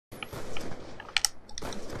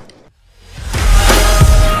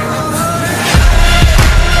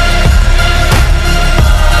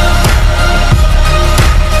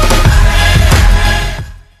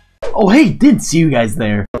Oh hey, did see you guys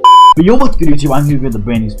there. But yo, what's good YouTube? I'm here with a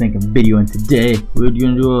brand new spanking video, and today we're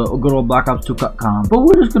gonna do a good old Black Ops 2 cut com. But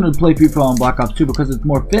we're just gonna play free for all on Black Ops 2 because it's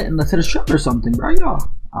more fit and let's hit a shot or something, bro. Yeah.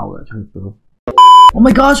 Ow, that hurt, bro. Oh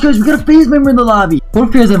my gosh, guys, we got a phase member in the lobby.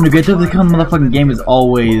 Hope you guys having a great time. The motherfucking game is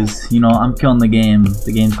always, you know, I'm killing the game.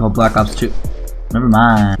 The game's called Black Ops 2. Never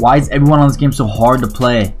mind. Why is everyone on this game so hard to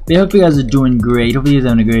play? I hope you guys are doing great. Hope you guys are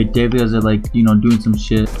having a great day. Hope you guys are like, you know, doing some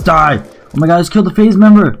shit. Die! Oh my god, I just killed the phase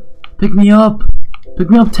member. Pick me up. Pick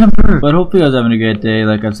me up, Temper. But hopefully you guys are having a great day.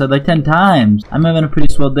 Like I've said like 10 times. I'm having a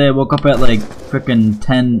pretty swell day. I woke up at like freaking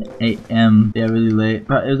 10 a.m. Yeah, really late.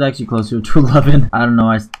 But it was actually closer to 11. I don't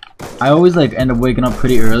know. I always like end up waking up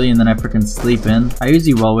pretty early and then I freaking sleep in. I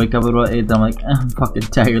usually wake up at about 8. I'm like, I'm fucking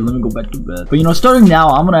tired. Let me go back to bed. But you know, starting now,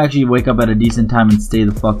 I'm gonna actually wake up at a decent time and stay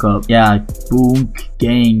the fuck up. Yeah, boom,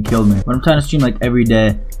 gang killed me. But I'm trying to stream like every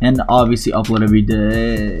day and obviously upload every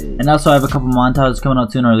day. And also I have a couple montages coming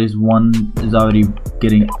out soon, or at least one is already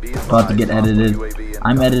about to get edited.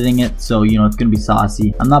 I'm editing it, so you know it's gonna be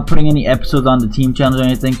saucy. I'm not putting any episodes on the team channels or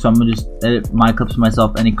anything, so I'm gonna just edit my clips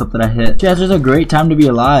myself, any clip that I hit. Guys, there's a great time to be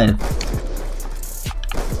alive.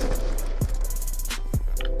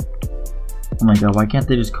 Oh my god, why can't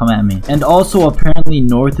they just come at me? And also apparently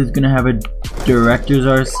North is gonna have a director's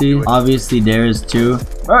RC. Obviously there is too.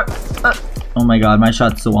 Oh my god, my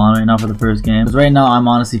shot's so on right now for the first game. Because right now I'm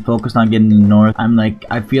honestly focused on getting to the North.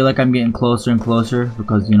 I feel like I'm getting closer and closer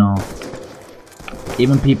because, you know,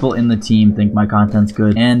 even people in the team think my content's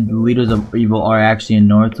good. And the leaders of evil are actually in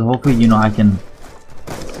North. So hopefully, you know, I can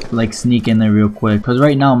like sneak in there real quick. Because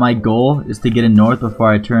right now my goal is to get in North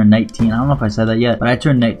before I turn 19. I don't know if I said that yet, but I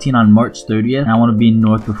turned 19 on March 30th. And I want to be in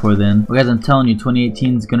North before then. But guys, I'm telling you,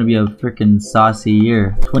 2018 is going to be a freaking saucy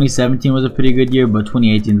year. 2017 was a pretty good year, but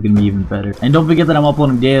 2018 is going to be even better. And don't forget that I'm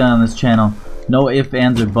uploading daily on this channel. No ifs,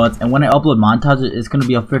 ands, or buts. And when I upload montages, it's going to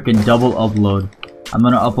be a freaking double upload. I'm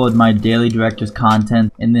gonna upload my daily director's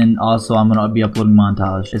content, and then also I'm gonna be uploading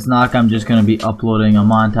montage. It's not like I'm just gonna be uploading a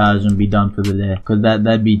montage and be done for the day, because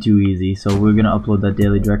that'd be too easy. So we're gonna upload that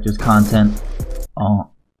daily director's content.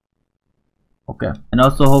 Okay. And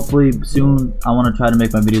also hopefully soon I want to try to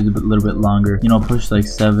make my videos a little bit longer. You know, push like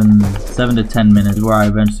 7 to 10 minutes where I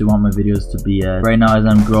eventually want my videos to be at. Right now as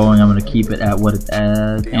I'm growing, I'm going to keep it at what it's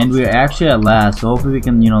at. And we're actually at last, so hopefully we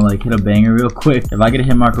can, you know, like hit a banger real quick. If I get a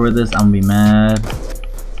hit marker with this, I'm going to be mad.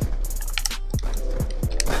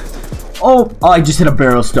 Oh, I just hit a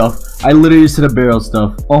barrel stuff. I literally just hit a barrel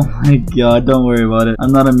stuff. Oh my god, don't worry about it.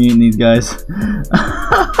 I'm not immune these guys.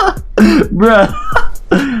 Bruh.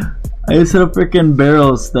 I just hit a freaking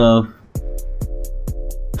barrel stuff.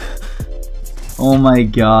 Oh my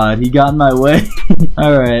god, he got in my way.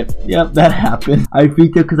 Alright, yep, that happened. I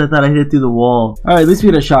freaked out because I thought I hit it through the wall. Alright, at least we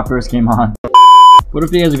had a shot first game on. What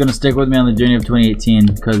if you guys are gonna stick with me on the journey of 2018?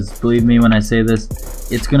 Because believe me when I say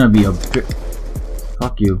this, it's gonna be a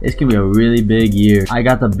fuck you. It's gonna be a really big year. I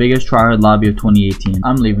got the biggest tryhard lobby of 2018.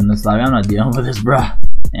 I'm leaving this lobby. I'm not dealing with this, bruh.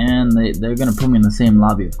 And they're gonna put me in the same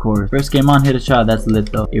lobby, of course. First game on, hit a shot. That's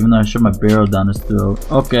lit though. Even though I shot my barrel down his throat.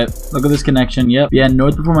 Okay, look at this connection. Yep. Yeah,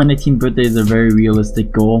 North before my 19th birthday is a very realistic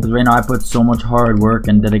goal. Because right now I put so much hard work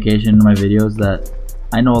and dedication into my videos that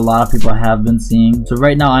I know a lot of people have been seeing. So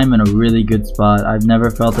right now I'm in a really good spot. I've never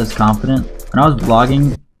felt this confident. When I was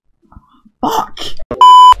vlogging,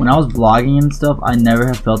 when I was vlogging and stuff, I never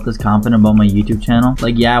have felt this confident about my YouTube channel.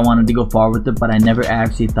 Like, yeah, I wanted to go far with it, but I never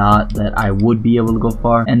actually thought that I would be able to go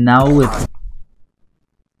far. And now with...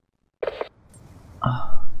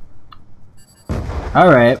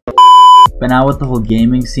 Alright. But now with the whole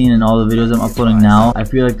gaming scene and all the videos I'm uploading now, I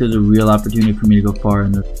feel like there's a real opportunity for me to go far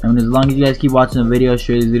in this. I mean, as long as you guys keep watching the videos,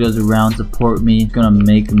 share these videos around, support me, it's gonna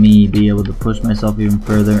make me be able to push myself even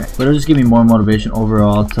further. But it'll just give me more motivation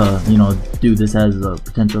overall to, you know, do this as a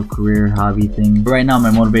potential career hobby thing. But right now my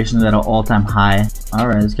motivation is at an all-time high.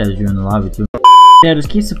 Alright, this guy's doing the lobby too. Yeah, just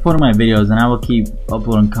keep supporting my videos and I will keep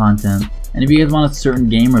uploading content. And if you guys want a certain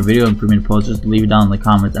game or video for me to post, just leave it down in the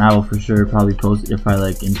comments and I will for sure probably post it if I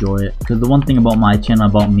like enjoy it. Because the one thing about my channel,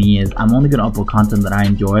 about me, is I'm only going to upload content that I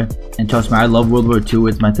enjoy. And trust me, I love World War II.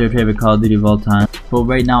 It's my third favorite Call of Duty of all time. But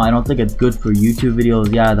right now, I don't think it's good for YouTube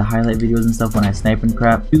videos. Yeah, the highlight videos and stuff when I snipe and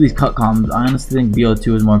crap. Do these cut comms. I honestly think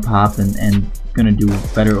BO2 is more pop and gonna do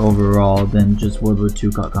better overall than just World War II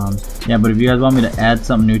cut comms. Yeah, but if you guys want me to add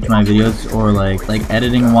something new to my videos, or like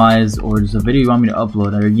editing wise, or just a video you want me to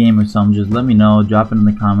upload, or a game or something, just let me know, drop it in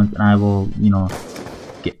the comments, and I will, you know,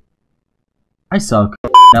 I suck.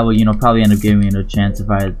 That will, you know, probably end up giving me a chance if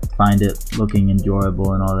I find it looking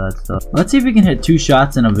enjoyable and all that stuff. Let's see if we can hit 2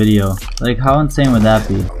 shots in a video. Like, how insane would that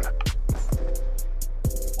be?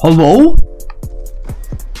 Hello?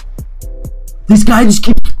 This guy just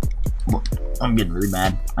keeps I'm getting really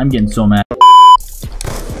mad. I'm getting so mad.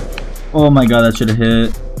 Oh my god, that should have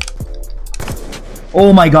hit.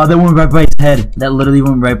 Oh my god, that went right by his head. That literally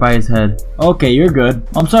went right by his head. Okay, you're good.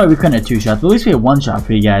 I'm sorry we couldn't have 2 shots, but at least we had 1 shot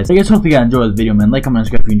for you guys. I guess hopefully you guys enjoyed this video, man. Like, comment,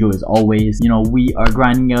 subscribe if you enjoy as always. You know, we are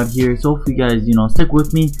grinding out here, so hopefully you guys, you know, stick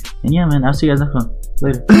with me. And yeah, man, I'll see you guys next one.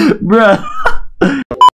 Later. Bruh.